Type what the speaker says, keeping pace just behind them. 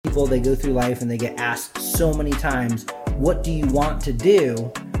people, they go through life and they get asked so many times, what do you want to do?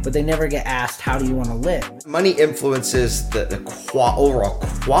 But they never get asked, how do you want to live? Money influences the overall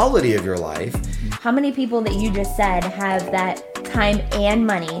quality of your life. How many people that you just said have that time and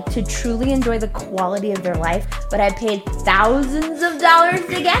money to truly enjoy the quality of their life, but I paid thousands of dollars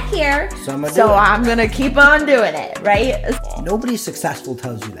to get here, so I'm going to keep on doing it, right? Nobody successful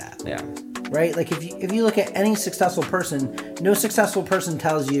tells you that. Yeah. Right? Like if you look at any successful person, no successful person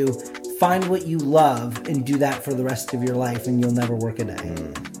tells you, find what you love and do that for the rest of your life and you'll never work a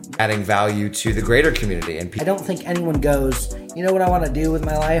day. Adding value to the greater community. And I don't think anyone goes, you know what I want to do with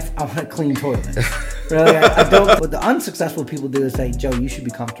my life? I want to clean toilets. Really, I don't. What the unsuccessful people do is say, Joe, you should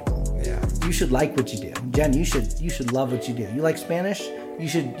be comfortable. Yeah. You should like what you do. Jen, you should love what you do. You like Spanish? You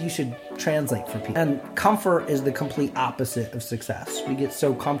should translate for people. And comfort is the complete opposite of success. We get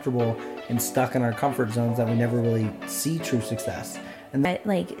so comfortable and stuck in our comfort zones that we never really see true success. And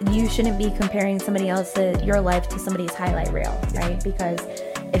like, you shouldn't be comparing somebody else's your life to somebody's highlight reel, right? Because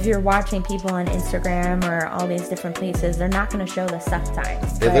if you're watching people on Instagram or all these different places, they're not going to show the suck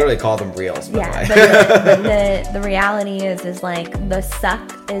times. They literally call them reels, by the way. But the reality is like the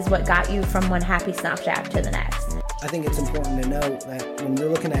suck is what got you from one happy Snapchat to the next. I think it's important to note that when you're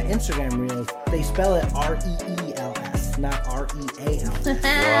looking at Instagram reels, they spell it R-E-E-L-S, not R-E-A-L.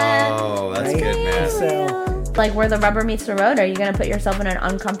 Whoa, that's good, man. So, like where the rubber meets the road, are you going to put yourself in an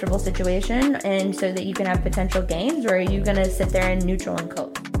uncomfortable situation and so that you can have potential gains, or are you going to sit there in neutral and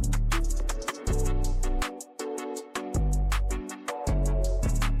cope?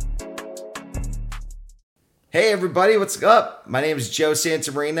 Hey everybody, what's up? My name is Joe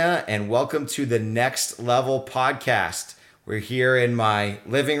Santamarina and welcome to the Next Level Podcast. We're here in my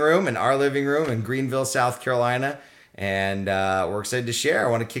living room, in our living room in Greenville, South Carolina, and we're excited to share.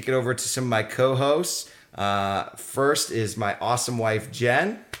 I want to kick it over to some of my co-hosts. First is my awesome wife,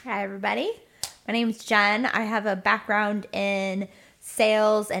 Jen. Hi everybody, my name is Jen. I have a background in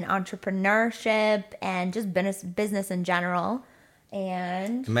sales and entrepreneurship and just business in general.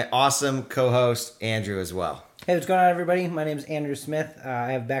 And my awesome co-host, Andrew, as well. hey, what's going on, everybody? My name is Andrew Smith.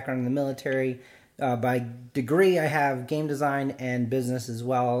 I have a background in the military. By degree, I have game design and business as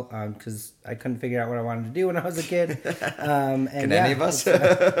well, because I couldn't figure out what I wanted to do when I was a kid. And Can any of us?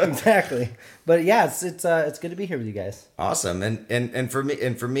 Exactly. But yeah, it's good to be here with you guys. Awesome. And for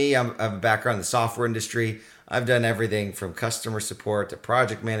me, I have a background in the software industry. I've done everything from customer support to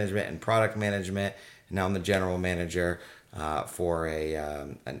project management and product management. And now I'm the general manager for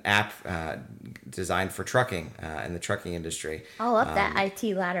an app designed for trucking in the trucking industry. I'll up that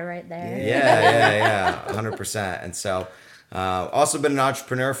IT ladder right there. Yeah, 100%. And so also been an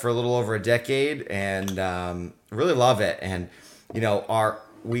entrepreneur for a little over a decade and really love it. And, you know,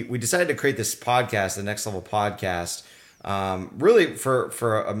 we decided to create this podcast, the Next Level Podcast, really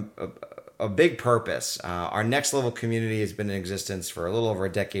for a big purpose. Our Next Level community has been in existence for a little over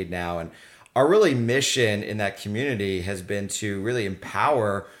a decade now, and our really mission in that community has been to really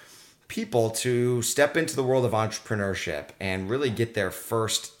empower people to step into the world of entrepreneurship and really get their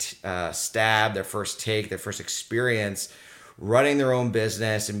first stab, their first take, their first experience running their own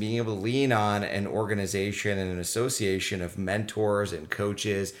business and being able to lean on an organization and an association of mentors and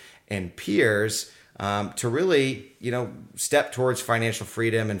coaches and peers to really, you know, step towards financial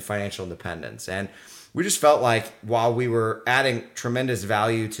freedom and financial independence. And we just felt like while we were adding tremendous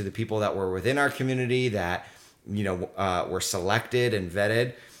value to the people that were within our community that, you know, were selected and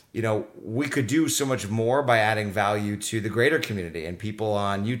vetted, you know, we could do so much more by adding value to the greater community and people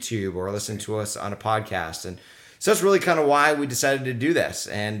on YouTube or listen to us on a podcast. And so that's really kind of why we decided to do this.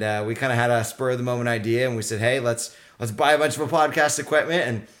 And we kind of had a spur of the moment idea and we said, hey, let's buy a bunch of podcast equipment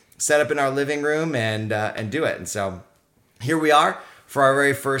and set up in our living room and do it. And so here we are. For our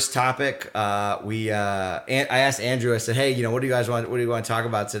very first topic, I asked Andrew, I said, hey, you know, what do you want to talk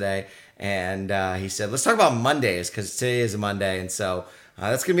about today? And he said, let's talk about Mondays, because today is a Monday. And so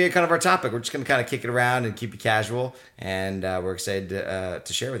that's going to be kind of our topic. We're just going to kind of kick it around and keep it casual. And we're excited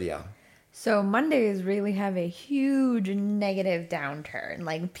to share with y'all. So Mondays really have a huge negative downturn.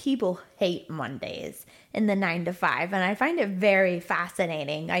 Like, people hate Mondays in the 9 to 5. And I find it very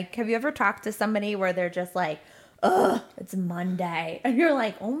fascinating. Like, have you ever talked to somebody where they're just like, ugh, it's Monday. And you're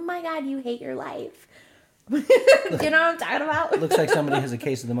like, oh my God, you hate your life. Do you know what I'm talking about? Looks like somebody has a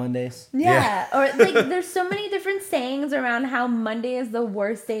case of the Mondays. Yeah. Or like, there's so many different sayings around how Monday is the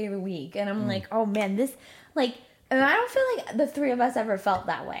worst day of the week. And I'm like, oh man, this, like, and I don't feel like the three of us ever felt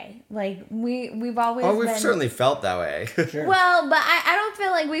that way. Like, we've always we've certainly felt that way. Sure. Well, but I don't feel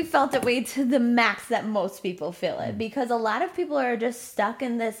like we felt it way to the max that most people feel it. Because a lot of people are just stuck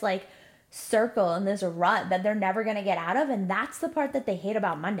in this, like, circle and this rut that they're never going to get out of. And that's the part that they hate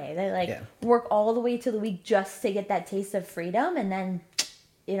about Monday. They work all the way to the week just to get that taste of freedom, and then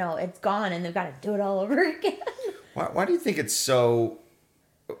it's gone and they've got to do it all over again. Why do you think it's so?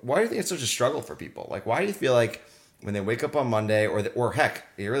 Why do you think it's such a struggle for people? Like, why do you feel like when they wake up on Monday, or heck,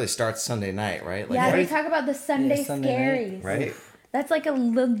 it really starts Sunday night, right? Like, they talk about the Sunday scaries, night, right? That's like a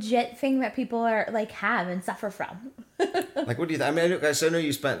legit thing that people are like have and suffer from. Like, what do you think? I mean, I know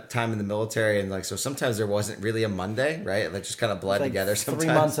you spent time in the military, and like, so sometimes there wasn't really a Monday, right? Like, just kind of bled together sometimes.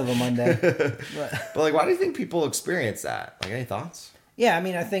 3 months of a Monday. But like, why do you think people experience that? Like, any thoughts? Yeah, I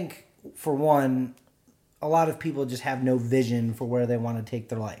mean, I think for one, a lot of people just have no vision for where they want to take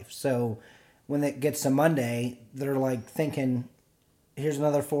their life. So when it gets to Monday, they're like thinking, here's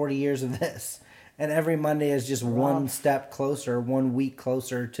another 40 years of this. And every Monday is just one step closer, 1 week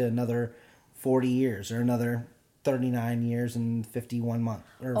closer to another 40 years or another 39 years and 51 months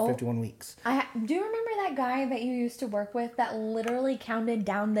or 51 weeks. Do you remember that guy that you used to work with that literally counted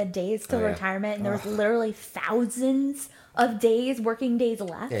down the days till retirement, and there was literally thousands of days, working days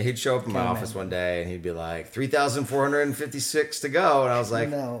left? Yeah, he'd show up in my office one day and he'd be like, 3,456 to go. And I was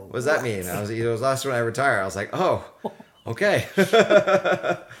like, what does that mean? It was the last one I retired. I was like, oh, okay.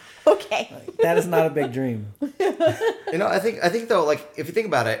 Okay. That is not a big dream. I think though, like, if you think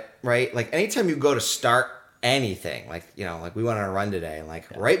about it, right, like anytime you go to start anything, like, like we went on a run today, and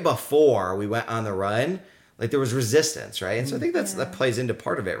like right before we went on the run, like there was resistance, right? And so I think that plays into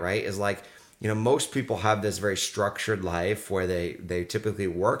part of it, right? Is like, most people have this very structured life where they typically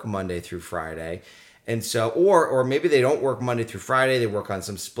work Monday through Friday. And so, or maybe they don't work Monday through Friday, they work on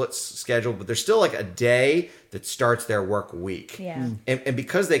some split schedule, but there's still like a day that starts their work week. Yeah. And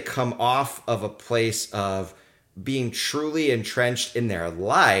because they come off of a place of being truly entrenched in their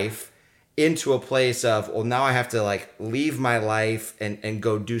life into a place of, well, now I have to like leave my life and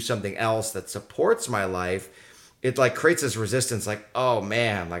go do something else that supports my life, it like creates this resistance, like, oh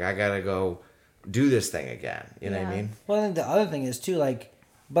man, like I gotta go do this thing again. You know what I mean? Well, I think the other thing is too, like,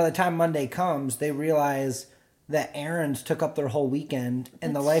 by the time Monday comes, they realize that errands took up their whole weekend,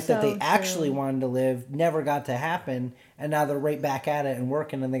 and the life that they actually wanted to live never got to happen, and now they're right back at it and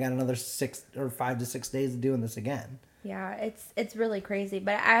working, and they got another 6 or 5 to 6 days of doing this again. Yeah, it's really crazy.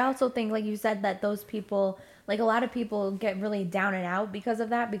 But I also think, like you said, that those people, like a lot of people get really down and out because of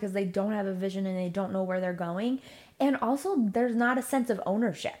that, because they don't have a vision and they don't know where they're going. And also, there's not a sense of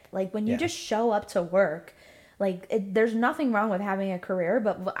ownership. Like when you just show up to work, like there's nothing wrong with having a career,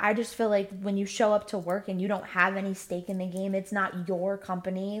 but I just feel like when you show up to work and you don't have any stake in the game, it's not your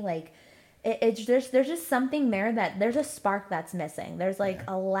company. Like there's just something there that there's a spark that's missing. There's like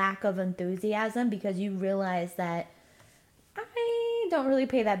a lack of enthusiasm because you realize that I don't really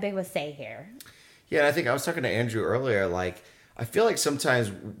pay that big of a say here. Yeah, and I think I was talking to Andrew earlier. Like, I feel like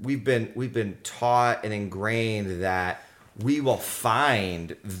sometimes we've been taught and ingrained that we will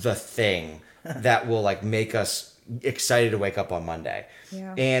find the thing that will like make us excited to wake up on Monday.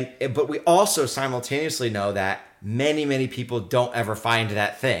 Yeah. But we also simultaneously know that many people don't ever find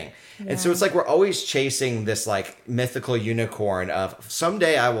that thing. Yeah. And so it's like we're always chasing this like mythical unicorn of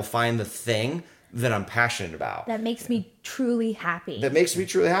someday I will find the thing that I'm passionate about. That makes me truly happy.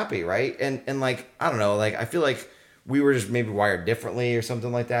 Right? And like, I don't know, like I feel like we were just maybe wired differently or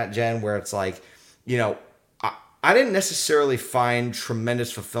something like that, Jen, where it's like, I didn't necessarily find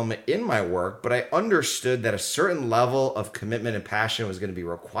tremendous fulfillment in my work, but I understood that a certain level of commitment and passion was going to be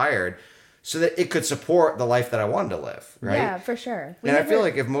required so that it could support the life that I wanted to live, right? Yeah, for sure. I feel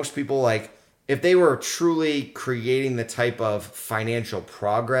like if most people, like, if they were truly creating the type of financial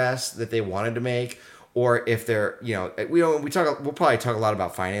progress that they wanted to make, or if they're, we'll probably talk a lot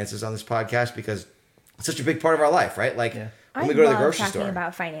about finances on this podcast because it's such a big part of our life, right? Like, when we go to the grocery store. I love talking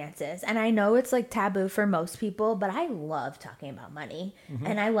about finances, and I know it's like taboo for most people, but I love talking about money,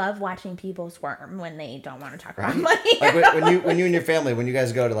 and I love watching people squirm when they don't want to talk about money. Like when you and your family, when you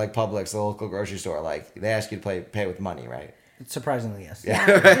guys go to like Publix, the local grocery store, like they ask you to pay with money, right? Surprisingly, yes. Yeah.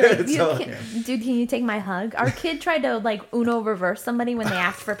 Like, dude, can you take my hug? Our kid tried to like Uno reverse somebody when they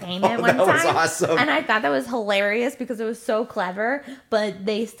asked for payment one time. That was awesome. And I thought that was hilarious because it was so clever, but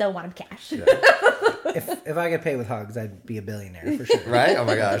they still wanted cash. Yeah. If I could pay with hugs, I'd be a billionaire for sure. Right? Oh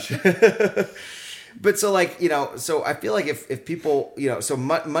my gosh. But so like, so I feel like if people, so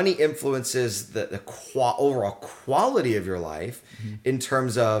money influences the overall quality of your life in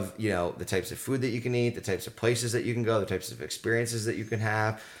terms of, the types of food that you can eat, the types of places that you can go, the types of experiences that you can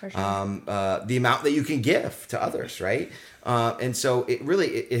have, for sure. the amount that you can give to others, right? And so it really,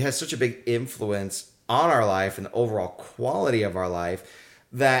 it has such a big influence on our life and the overall quality of our life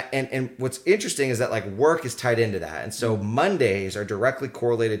that, and what's interesting is that like work is tied into that. And so Mondays are directly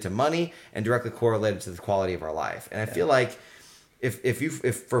correlated to money and directly correlated to the quality of our life. And I feel like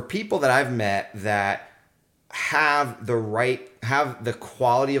if for people that I've met that have the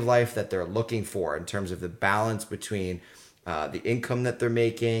quality of life that they're looking for in terms of the balance between the income that they're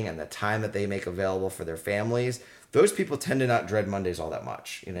making and the time that they make available for their families, those people tend to not dread Mondays all that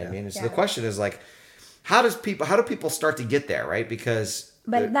much. You know what I mean? And so the question is like, how do people start to get there, right? Because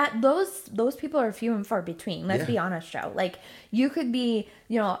those people are few and far between. Let's be honest, Joe. Like you could be,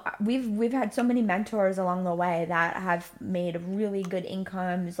 we've had so many mentors along the way that have made really good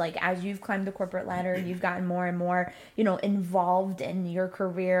incomes. Like as you've climbed the corporate ladder, you've gotten more and more, involved in your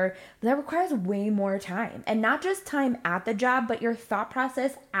career. That requires way more time, and not just time at the job, but your thought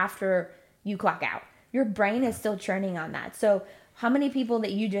process after you clock out. Your brain is still churning on that. So how many people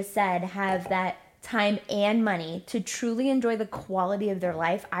that you just said have that time and money to truly enjoy the quality of their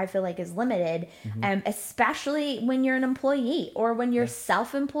life? I feel like is limited, especially when you're an employee or when you're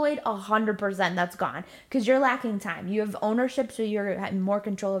self-employed. 100% that's gone because you're lacking time. You have ownership, so you're having more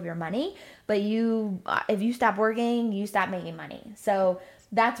control of your money, but if you stop working, you stop making money. So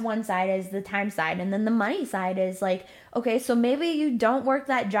that's one side, is the time side. And then the money side is like, okay, so maybe you don't work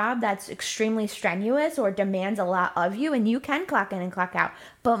that job that's extremely strenuous or demands a lot of you, and you can clock in and clock out.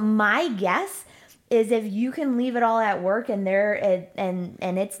 But my guess is if you can leave it all at work and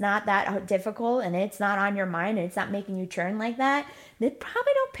it's not that difficult and it's not on your mind and it's not making you churn like that, they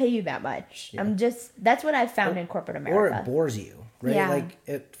probably don't pay you that much. Yeah. That's what I've found in corporate America. Or it bores you, right? Yeah.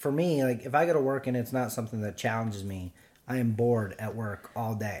 Like for me, like if I go to work and it's not something that challenges me, I am bored at work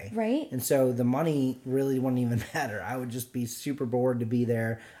all day. Right. And so the money really wouldn't even matter. I would just be super bored to be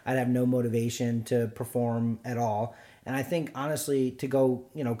there. I'd have no motivation to perform at all. And I think, honestly, to go,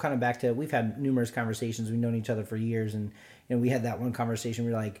 kind of back to, we've had numerous conversations. We've known each other for years. And, we had that one conversation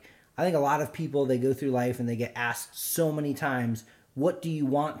where, like, I think a lot of people, they go through life and they get asked so many times, what do you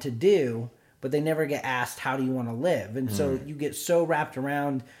want to do? But they never get asked, how do you want to live? And so you get so wrapped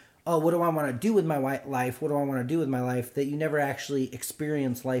around, oh, what do I want to do with my life? What do I want to do with my life? That you never actually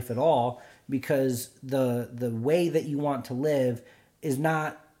experience life at all, because the way that you want to live is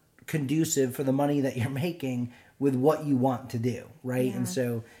not conducive for the money that you're making with what you want to do, right? Yeah. And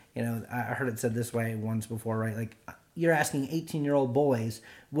so, I heard it said this way once before, right? Like, you're asking 18-year-old boys,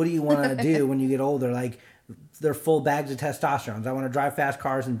 what do you want to do when you get older? Like, they're full bags of testosterone. I want to drive fast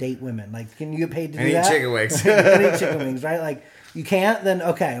cars and date women. Like, can you get paid to do that? I need chicken wings. I need chicken wings, right? Like, you can't? Then,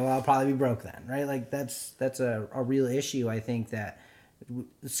 okay, well, I'll probably be broke then, right? Like, that's a real issue, I think, that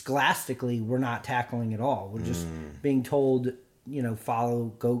scholastically we're not tackling at all. We're just being told,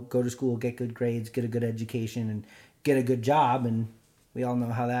 go to school, get good grades, get a good education, and get a good job, and we all know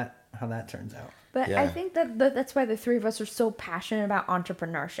how that turns out. But yeah. I think that's why the three of us are so passionate about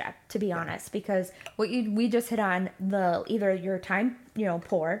entrepreneurship, to be honest, because we just hit on either your time,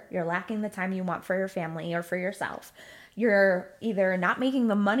 poor, you're lacking the time you want for your family or for yourself. You're either not making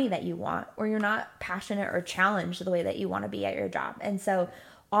the money that you want, or you're not passionate or challenged the way that you want to be at your job. And so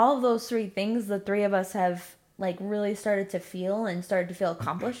all of those three things, the three of us have really started to feel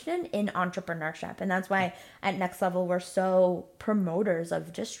accomplished in entrepreneurship. And that's why at Next Level, we're so promoters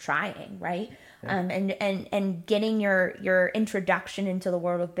of just trying, right? Yeah. And getting your introduction into the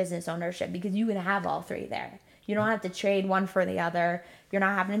world of business ownership, because you can have all three there. You don't have to trade one for the other. You're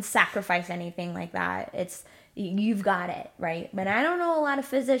not having to sacrifice anything like that. You've got it, right? But I don't know a lot of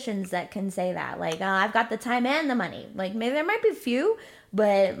physicians that can say that. Like, oh, I've got the time and the money. Like, maybe there might be a few,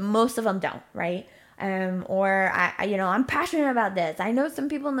 but most of them don't, right? Or I'm passionate about this. I know some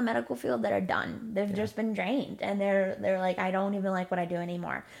people in the medical field that are done. They've just been drained, and they're like, I don't even like what I do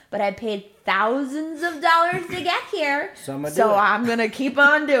anymore. But I paid thousands of dollars to get here, so I'm gonna keep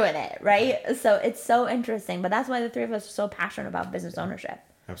on doing it, right? So it's so interesting. But that's why the three of us are so passionate about business ownership.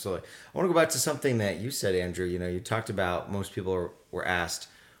 Absolutely. I want to go back to something that you said, Andrew. You talked about, most people were asked,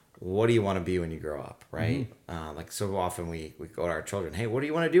 what do you want to be when you grow up, right? Mm-hmm. Like, so often we go to our children, hey, what do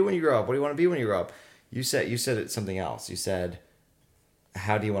you want to do when you grow up? What do you want to be when you grow up? You said it's something else. You said,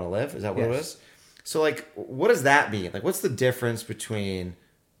 how do you want to live? Is that what it was? So, like, what does that mean? Like, what's the difference between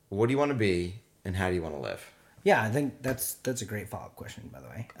what do you want to be and how do you want to live? Yeah, I think that's a great follow-up question, by the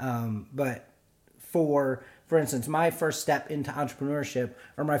way. But for instance, my first step into entrepreneurship,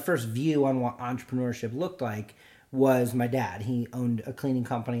 or my first view on what entrepreneurship looked like, was my dad. He owned a cleaning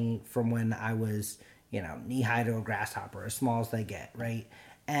company from when I was, knee-high to a grasshopper, as small as they get, right?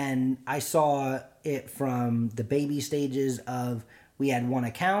 And I saw it from the baby stages of, we had one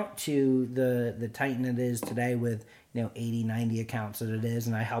account, to the titan it is today with 80, 90 accounts that it is.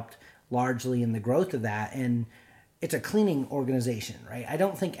 And I helped largely in the growth of that. And it's a cleaning organization, right? I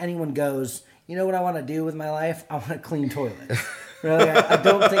don't think anyone goes, you know what I want to do with my life? I want to clean toilets. Really, I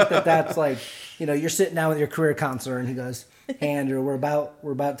don't think that's like, you're sitting down with your career counselor and he goes, hey, Andrew, we're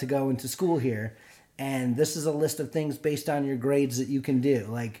about to go into school here, and this is a list of things based on your grades that you can do.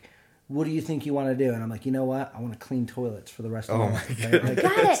 Like, what do you think you want to do? And I'm like, you know what? I want to clean toilets for the rest of my life. Right? Like,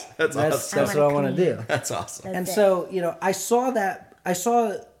 Got it. That's awesome. That's what I want to do. That's awesome. And so, I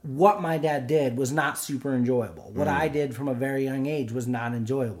saw what my dad did was not super enjoyable. What I did from a very young age was not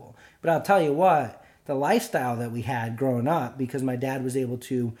enjoyable. But I'll tell you what, the lifestyle that we had growing up, because my dad was able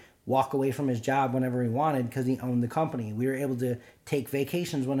to walk away from his job whenever he wanted because he owned the company. We were able to take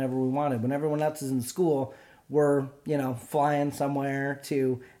vacations whenever we wanted. When everyone else is in school, we're, flying somewhere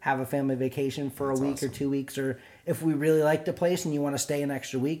to have a family vacation for a week or 2 weeks. Or if we really liked the place and you want to stay an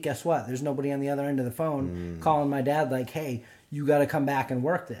extra week, guess what? There's nobody on the other end of the phone calling my dad like, hey, you got to come back and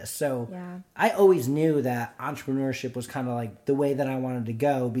work this. So I always knew that entrepreneurship was kind of like the way that I wanted to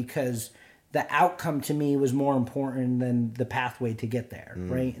go, because the outcome to me was more important than the pathway to get there,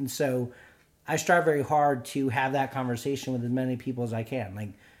 right? And so I strive very hard to have that conversation with as many people as I can. Like,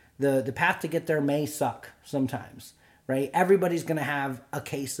 the path to get there may suck sometimes, right? Everybody's going to have a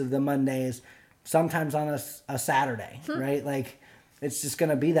case of the Mondays, sometimes on a Saturday, right? Like, it's just going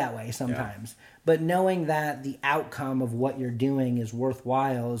to be that way sometimes. Yeah. But knowing that the outcome of what you're doing is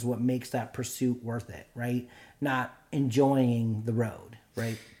worthwhile is what makes that pursuit worth it, right? Not enjoying the road,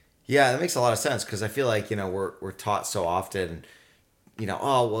 right? Yeah, that makes a lot of sense, because I feel like, we're taught so often,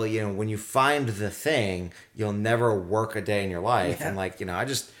 when you find the thing, you'll never work a day in your life. Yeah. And like,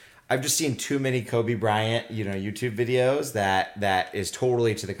 I've just seen too many Kobe Bryant, YouTube videos that is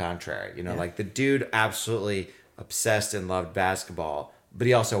totally to the contrary. Like the dude absolutely obsessed and loved basketball, but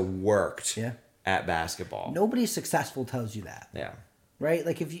he also worked at basketball. Nobody successful tells you that. Yeah. Right?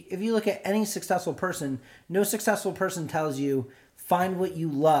 Like if you look at any successful person, no successful person tells you, find what you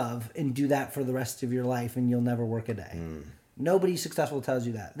love and do that for the rest of your life and you'll never work a day. Nobody successful tells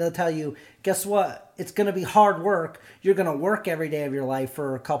you that. They'll tell you, guess what? It's going to be hard work. You're going to work every day of your life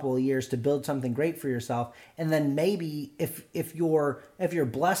for a couple of years to build something great for yourself. And then maybe if you're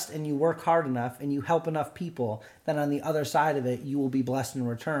blessed and you work hard enough and you help enough people, then on the other side of it, you will be blessed in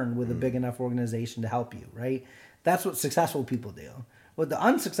return with a big enough organization to help you, right? That's what successful people do. What the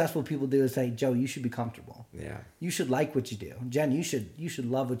unsuccessful people do is say, Joe, you should be comfortable. Yeah. You should like what you do. Jen, you should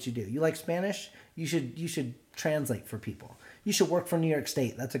love what you do. You like Spanish? You should translate for people. You should work for New York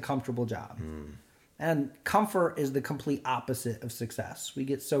State. That's a comfortable job. And comfort is the complete opposite of success. We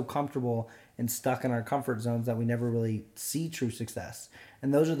get so comfortable and stuck in our comfort zones that we never really see true success.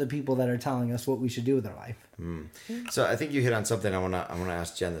 And those are the people that are telling us what we should do with our life. So I think you hit on something. I want to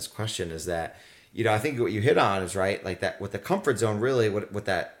ask Jen this question, is that, I think what you hit on is right, like that with the comfort zone, really what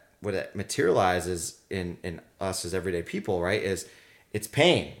that materializes in us as everyday people, right, is it's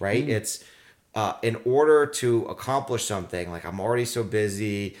pain, right? It's in order to accomplish something, like I'm already so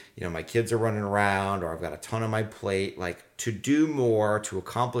busy, my kids are running around, or I've got a ton on my plate, like to do more, to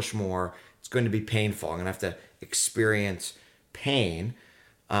accomplish more, it's going to be painful. I'm going to have to experience pain.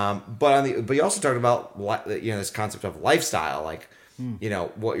 But you also talked about, this concept of lifestyle, like,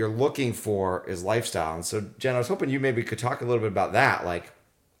 what you're looking for is lifestyle. And so, Jen, I was hoping you maybe could talk a little bit about that. Like,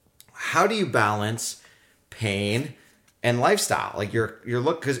 how do you balance pain and lifestyle? Like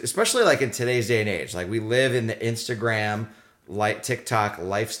because especially like in today's day and age, like we live in the Instagram, TikTok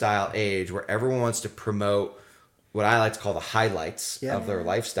lifestyle age where everyone wants to promote what I like to call the highlights of their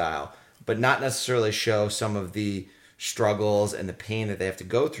lifestyle, but not necessarily show some of the struggles and the pain that they have to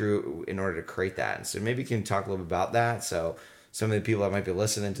go through in order to create that. And so maybe you can talk a little bit about that, so some of the people that might be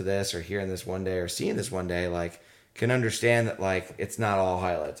listening to this or hearing this one day or seeing this one day, like, can understand that, like, it's not all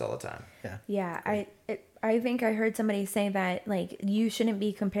highlights all the time. Yeah. I think I heard somebody say that, like, you shouldn't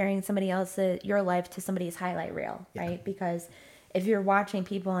be comparing somebody else's your life to somebody's highlight reel, right? Because if you're watching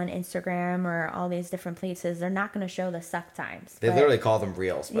people on Instagram or all these different places, they're not going to show the suck times. They literally call them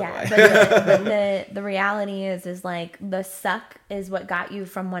reels, by the way. But the reality is like the suck is what got you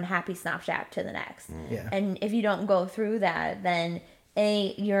from one happy Snapchat to the next. Yeah. And if you don't go through that, then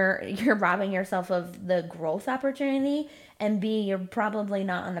A, you're robbing yourself of the growth opportunity, and B, you're probably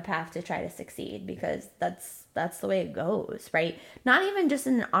not on the path to try to succeed, because that's the way it goes, right? Not even just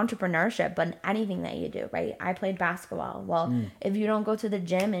in entrepreneurship, but in anything that you do, right? I played basketball. Well, if you don't go to the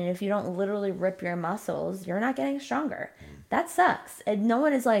gym and if you don't literally rip your muscles, you're not getting stronger. that sucks. And no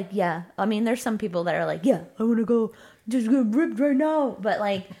one is like, yeah. I mean, there's some people that are like, yeah, I want to go just get ripped right now. But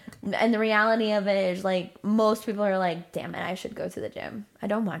like, and the reality of it is like, most people are like, damn it, I should go to the gym. I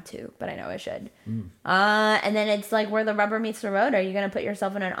don't want to, but I know I should. And then it's like where the rubber meets the road. Are you going to put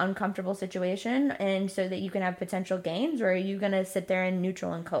yourself in an uncomfortable situation and so that you can have potential gains, or are you going to sit there in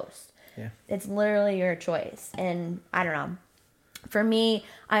neutral and coast? Yeah. It's literally your choice. And I don't know. For me,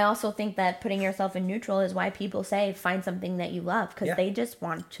 I also think that putting yourself in neutral is why people say find something that you love, because they just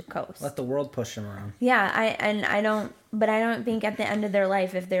want to coast. Let the world push them around. Yeah, I don't think at the end of their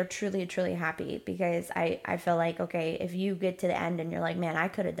life if they're truly happy, because I feel like, okay, if you get to the end and you're like, man, I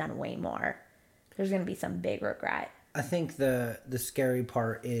could have done way more, there's going to be some big regret. I think the scary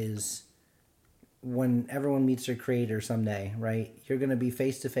part is when everyone meets their creator someday, right? You're going to be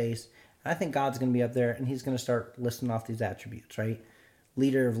face to face. I think God's going to be up there, and he's going to start listing off these attributes, right?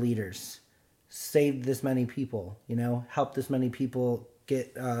 Leader of leaders, saved this many people, helped this many people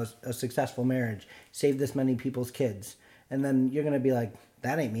get a successful marriage, saved this many people's kids. And then you're going to be like,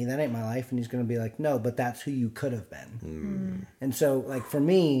 that ain't me, that ain't my life. And he's going to be like, no, but that's who you could have been. And so, like, for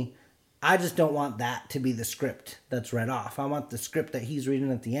me, I just don't want that to be the script that's read off. I want the script that he's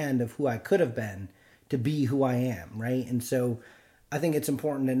reading at the end of who I could have been to be who I am, right? And so I think it's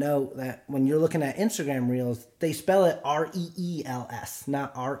important to note that when you're looking at Instagram Reels, they spell it REELS,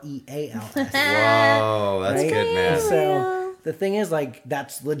 not REALS. Whoa, that's good, man. So the thing is, like,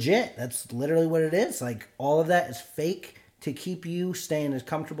 that's legit. That's literally what it is. Like, all of that is fake to keep you staying as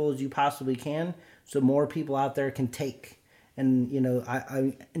comfortable as you possibly can so more people out there can take. And,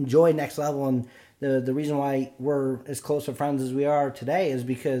 I enjoy Next Level, and the reason why we're as close of friends as we are today is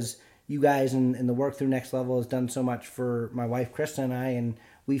because you guys and the work through Next Level has done so much for my wife, Krista, and I, and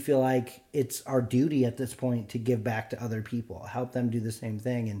we feel like it's our duty at this point to give back to other people, help them do the same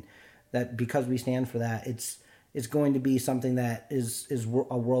thing, and that because we stand for that, it's going to be something that is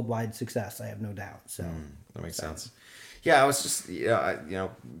a worldwide success. I have no doubt. So that makes sense. Yeah, I was just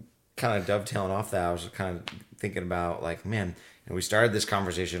kind of dovetailing off that. I was kind of thinking about like, man, we started this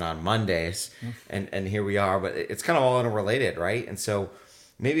conversation on Mondays, and here we are, but it's kind of all interrelated, right? And so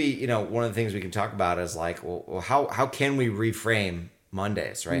maybe, one of the things we can talk about is like, well, how can we reframe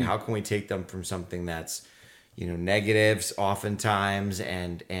Mondays, right? How can we take them from something that's, negatives oftentimes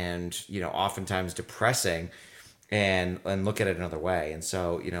and oftentimes depressing and look at it another way. And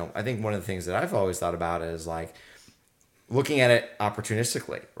so, I think one of the things that I've always thought about is like looking at it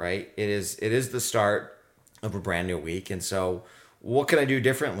opportunistically, right? It is the start of a brand new week. And so what can I do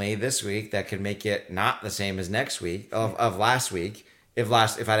differently this week that could make it not the same as next week of last week? If I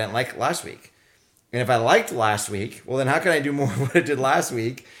didn't like last week, and if I liked last week, well, then how can I do more of what I did last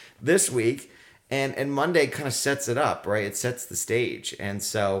week, this week? And Monday kind of sets it up, right? It sets the stage. And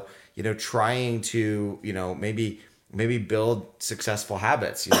so, trying to, maybe build successful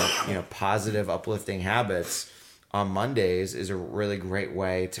habits, positive, uplifting habits on Mondays is a really great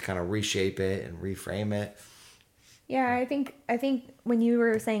way to kind of reshape it and reframe it. Yeah, I think when you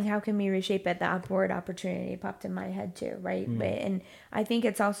were saying how can we reshape it, the upward opportunity popped in my head too, right? And I think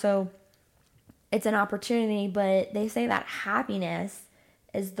it's an opportunity, but they say that happiness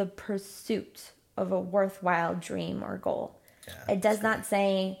is the pursuit of a worthwhile dream or goal. Yeah, it does not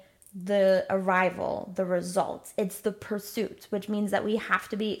say the arrival, the results. It's the pursuit, which means that we have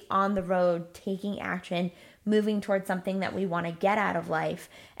to be on the road, taking action, moving towards something that we want to get out of life.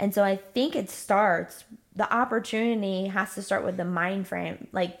 And so I think the opportunity has to start with the mind frame,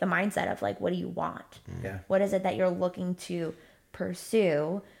 like the mindset of like, what do you want? Yeah. What is it that you're looking to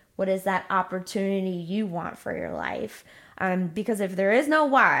pursue? What is that opportunity you want for your life? Because if there is no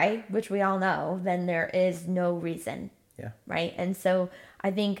why, which we all know, then there is no reason. Yeah. Right. And so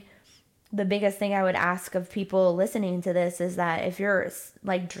I think the biggest thing I would ask of people listening to this is that if you're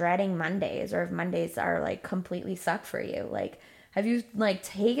like dreading Mondays, or if Mondays are like completely suck for you, like, have you like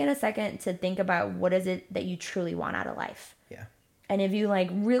taken a second to think about what is it that you truly want out of life? Yeah. And have you like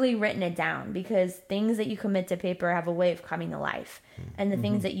really written it down? Because things that you commit to paper have a way of coming to life. And the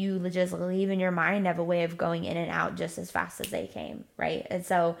things that you just leave in your mind have a way of going in and out just as fast as they came, right? And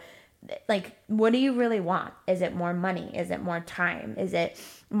so like, what do you really want? Is it more money? Is it more time? Is it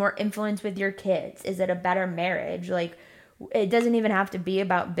more influence with your kids? Is it a better marriage? Like, it doesn't even have to be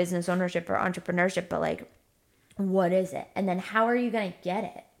about business ownership or entrepreneurship, but like, what is it? And then how are you going to get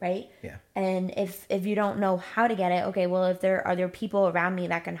it? Right. Yeah. And if you don't know how to get it, okay, well, if there are people around me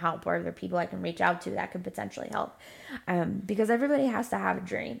that can help, or are there people I can reach out to that could potentially help? Because everybody has to have a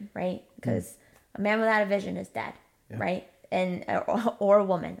dream, right? Because a man without a vision is dead, right? And or a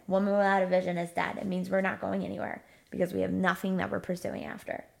woman without a vision is dead. It means we're not going anywhere because we have nothing that we're pursuing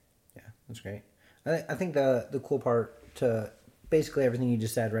after. Yeah, that's great. I think the cool part to basically everything you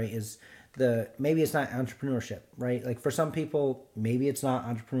just said, right, is maybe it's not entrepreneurship, right? Like for some people, maybe it's not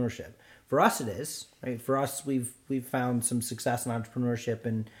entrepreneurship. For us, it is, right? For us, we've found some success in entrepreneurship,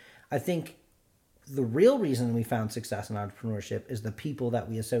 and I think the real reason we found success in entrepreneurship is the people that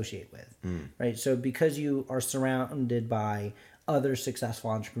we associate with, right? So because you are surrounded by other successful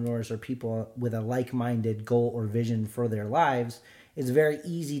entrepreneurs or people with a like-minded goal or vision for their lives, it's very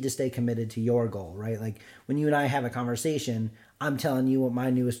easy to stay committed to your goal, right? Like when you and I have a conversation, I'm telling you what my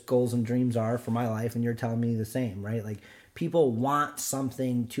newest goals and dreams are for my life, and you're telling me the same, right? Like people want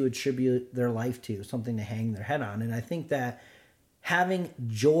something to attribute their life to, something to hang their head on. And I think that having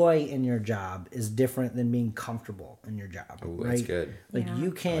joy in your job is different than being comfortable in your job. Ooh, right? that's good. Like Yeah.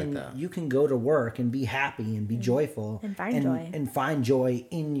 you can I like that. you can go to work and be happy and be joyful And find joy. and find joy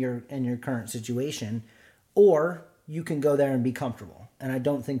in your current situation, or you can go there and be comfortable. And I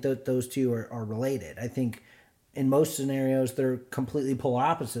don't think that those two are related. I think in most scenarios they're completely polar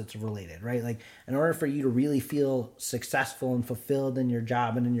opposites of related, right? Like in order for you to really feel successful and fulfilled in your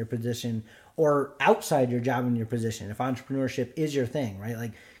job and in your position, or outside your job and your position, if entrepreneurship is your thing, right?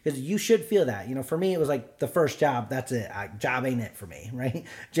 Like, because you should feel that. You know, for me, it was like the first job. That's it. Job ain't it for me, right?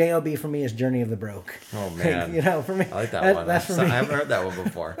 JOB for me is Journey of the Broke. Oh man, You know, for me, I like that one. That's for me. I haven't heard that one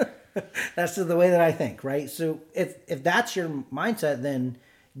before. That's the way that I think, right? So if that's your mindset, then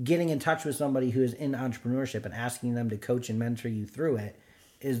getting in touch with somebody who is in entrepreneurship and asking them to coach and mentor you through it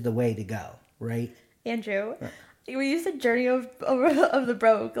is the way to go, right? Andrew, when you said journey of the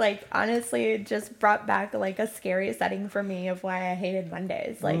broke, like honestly, it just brought back like a scary setting for me of why I hated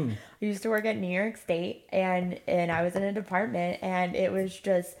Mondays. Like I used to work at New York State, and I was in a department, and it was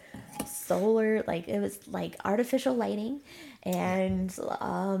just solar, like it was like artificial lighting, and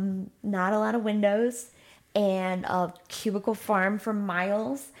not a lot of windows, and a cubicle farm for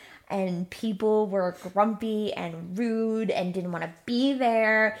miles. And people were grumpy and rude and didn't want to be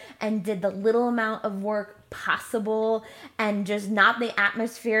there and did the little amount of work possible and just not the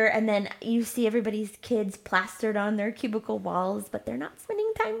atmosphere. And then you see everybody's kids plastered on their cubicle walls, but they're not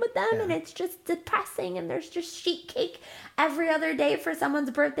spending time with them. Yeah. And it's just depressing. And there's just sheet cake every other day for someone's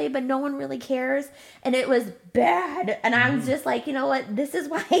birthday, but no one really cares. And it was bad. And I was just like, you know what? This is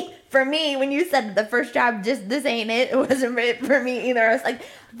why, for me, when you said the first job, just this ain't it. It wasn't it for me either. I was like,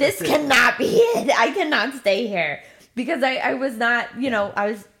 this cannot be it. I cannot stay here. Because I was not, you know,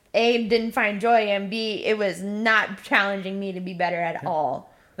 I was, A, didn't find joy, and B, it was not challenging me to be better at all.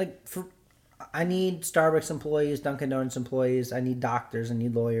 Like I need Starbucks employees, Dunkin' Donuts employees, I need doctors, I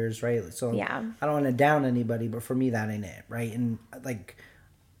need lawyers, right? So Yeah. I don't want to down anybody, but for me that ain't it, right? And like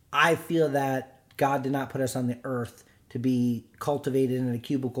I feel that God did not put us on the earth to be cultivated in a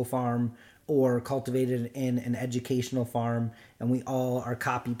cubicle farm or cultivated in an educational farm, and we all are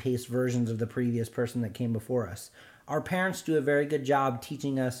copy-paste versions of the previous person that came before us. Our parents do a very good job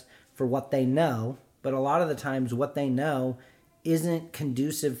teaching us for what they know, but a lot of the times what they know isn't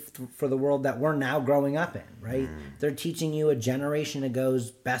conducive for the world that we're now growing up in, right? They're teaching you a generation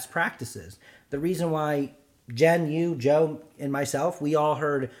ago's best practices. The reason why Jen, you, Joe, and myself, we all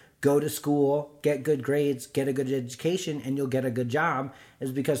heard go to school, get good grades, get a good education, and you'll get a good job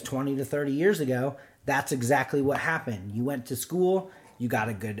is because 20 to 30 years ago, that's exactly what happened. You went to school, you got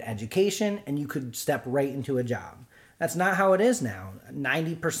a good education, and you could step right into a job. That's not how it is now.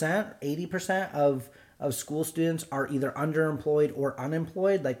 90%, 80% of school students are either underemployed or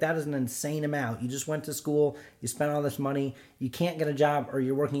unemployed. Like that is an insane amount. You just went to school, you spent all this money, you can't get a job, or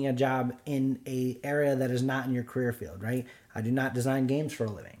you're working a job in a area that is not in your career field, right? I do not design games for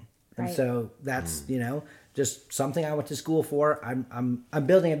a living. And Right. so that's, you know, just something I went to school for. I'm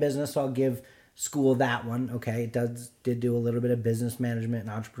building a business, so I'll give school that one. Okay, it did do a little bit of business management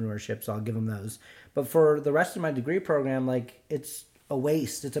and entrepreneurship, so I'll give them those. But for the rest of my degree program, like it's a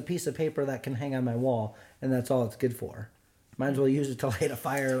waste. It's a piece of paper that can hang on my wall, and that's all it's good for. Might as well use it to light a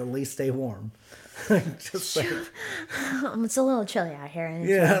fire, at least stay warm. Just like, It's a little chilly out here, and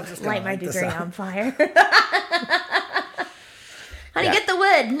Yeah, I'm it's just light gonna my light this degree up. on fire. Honey, Yeah. get the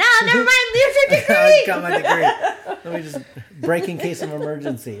wood. No, never mind. Use your I degree. got my degree. Let me just break in case of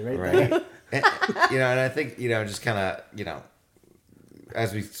emergency, right? there. Right. And, and I think, just kind of,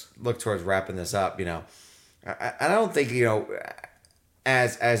 as we look towards wrapping this up, I don't think,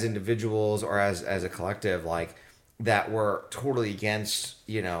 as individuals or as a collective, like that we're totally against,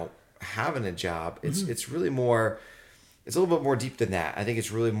 having a job. It's really more, it's a little bit more deep than that. I think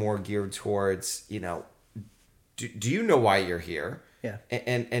it's really more geared towards, do you know why you're here? Yeah.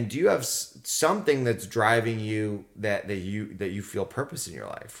 And do you have something that's driving you that you feel purpose in your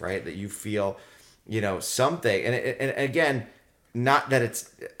life, right? That you feel, something. And again, not that it's,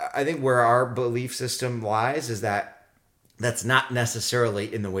 I think where our belief system lies is that that's not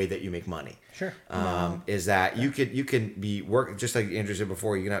necessarily in the way that you make money. Sure. Is that you can be working, just like Andrew said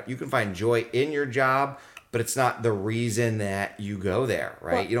before, you can find joy in your job, but it's not the reason that you go there,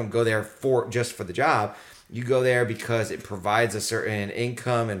 right? Well, you don't go there just for the job. You go there because it provides a certain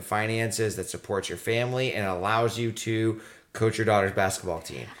income and finances that supports your family and allows you to coach your daughter's basketball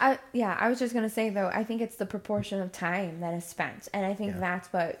team. I was just going to say, though, I think it's the proportion of time that is spent. And I think that's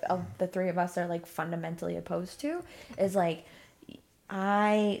what the three of us are, like, fundamentally opposed to, is, like,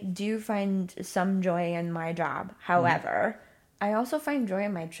 I do find some joy in my job. However, I also find joy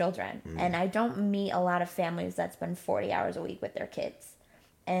in my children. And I don't meet a lot of families that spend 40 hours a week with their kids.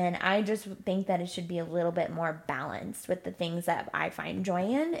 And I just think that it should be a little bit more balanced with the things that I find joy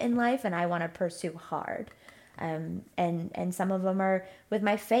in life and I want to pursue hard. And some of them are with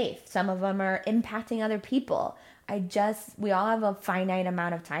my faith. Some of them are impacting other people. We all have a finite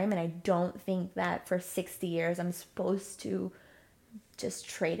amount of time, and I don't think that for 60 years I'm supposed to just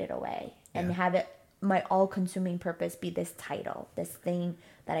trade it away and have it, my all-consuming purpose be this title, this thing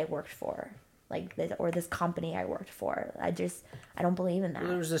that I worked for, like this, or this company I worked for. I don't believe in that.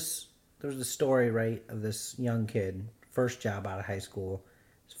 There was this story, right, of this young kid, first job out of high school,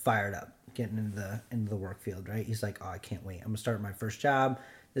 fired up, getting into the work field, right? He's like, oh, I can't wait. I'm gonna start my first job.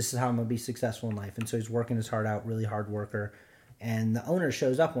 This is how I'm gonna be successful in life. And so he's working his heart out, really hard worker. And the owner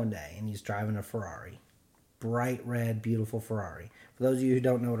shows up one day and he's driving a Ferrari, bright red, beautiful Ferrari. For those of you who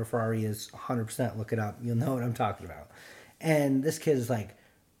don't know what a Ferrari is, 100% look it up. You'll know what I'm talking about. And this kid is like,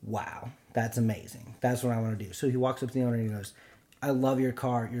 wow, that's amazing. That's what I want to do. So he walks up to the owner and he goes, I love your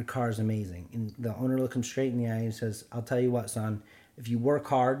car. Your car is amazing. And the owner looks him straight in the eye and says, I'll tell you what, son, if you work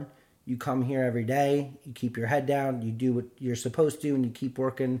hard, you come here every day, you keep your head down, you do what you're supposed to, and you keep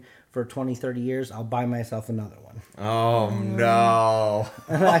working for 20, 30 years, I'll buy myself another one. Oh, no.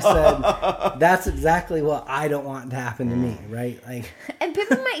 And I said, that's exactly what I don't want to happen to me, right? Like, and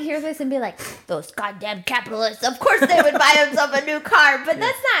people might hear this and be like, those goddamn capitalists, of course they would buy themselves a new car. But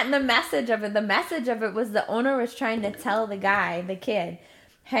that's not the message of it. The message of it was the owner was trying to tell the kid,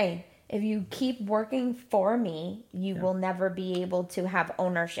 hey, if you keep working for me, you will never be able to have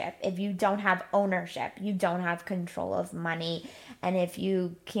ownership. If you don't have ownership, you don't have control of money. And if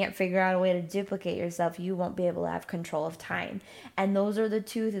you can't figure out a way to duplicate yourself, you won't be able to have control of time. And those are the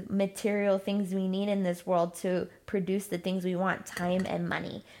two material things we need in this world to produce the things we want, time and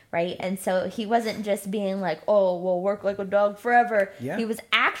money, right? And so he wasn't just being like, oh, we'll work like a dog forever. Yeah. He was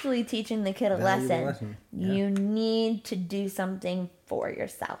actually teaching the kid a lesson. Yeah. You need to do something for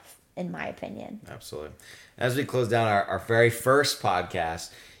yourself, in my opinion. Absolutely. As we close down our very first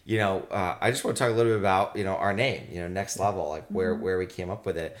podcast, I just want to talk a little bit about, our name, Next Level, like where we came up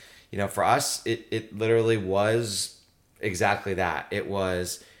with it. For us, it literally was exactly that. It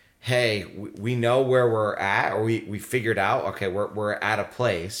was, hey, we know where we're at, or we figured out, okay, we're at a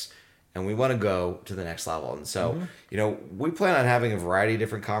place and we want to go to the next level. And so, we plan on having a variety of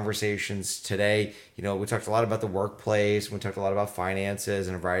different conversations today. We talked a lot about the workplace. We talked a lot about finances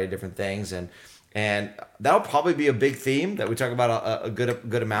and a variety of different things. And that'll probably be a big theme that we talk about a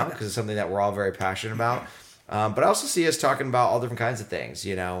good amount, because it's something that we're all very passionate about. But I also see us talking about all different kinds of things.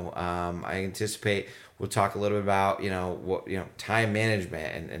 I anticipate we'll talk a little bit about time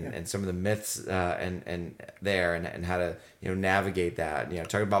management and some of the myths and how to navigate that.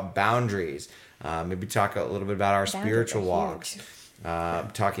 Talking about boundaries. Maybe talk a little bit about our spiritual walks.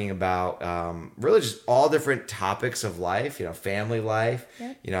 Talking about really just all different topics of life, family life.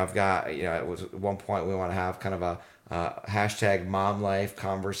 Yep. I've got, it was at one point we want to have kind of a hashtag mom life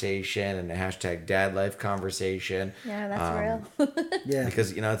conversation and a hashtag dad life conversation. Yeah, that's real. Yeah,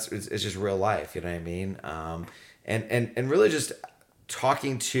 because it's just real life. You know what I mean? And really just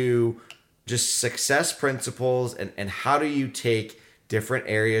talking to just success principles and how do you take different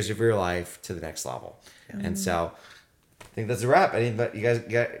areas of your life to the next level. Yeah. And so I think that's a wrap. You guys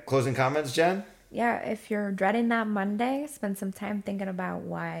got closing comments, Jen? Yeah, if you're dreading that Monday, spend some time thinking about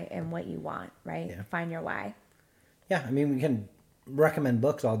why and what you want, right? Yeah. Find your why. Yeah, I mean, we can recommend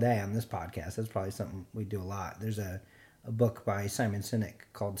books all day on this podcast. That's probably something we do a lot. There's a book by Simon Sinek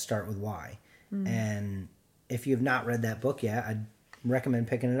called Start With Why. And if you have not read that book yet, I'd recommend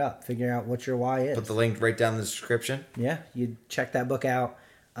picking it up, figuring out what your why is. Put the link right down in the description. Yeah, you check that book out.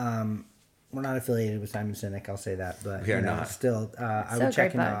 We're not affiliated with Simon Sinek, I'll say that, but we are not. Still, I would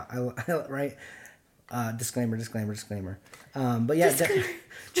check him out. Right? Disclaimer. But yeah,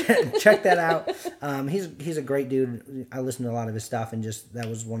 check that out. He's a great dude. I listened to a lot of his stuff, and just that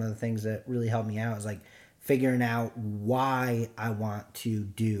was one of the things that really helped me out. Is like figuring out why I want to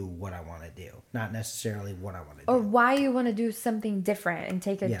do what I want to do, not necessarily what I want to do. Or why you want to do something different and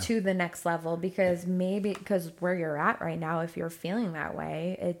take it Yeah. to the next level, because where you're at right now, if you're feeling that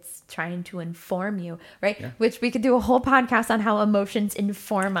way, it's trying to inform you, right? Yeah. Which we could do a whole podcast on how emotions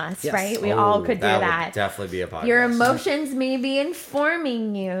inform us, Yes. right? We all could do Would that. definitely be a podcast. Your emotions may be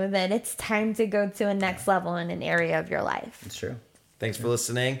informing you that it's time to go to a next level in an area of your life. It's true. Thanks for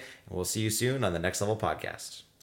listening, and we'll see you soon on the Next Level Podcast.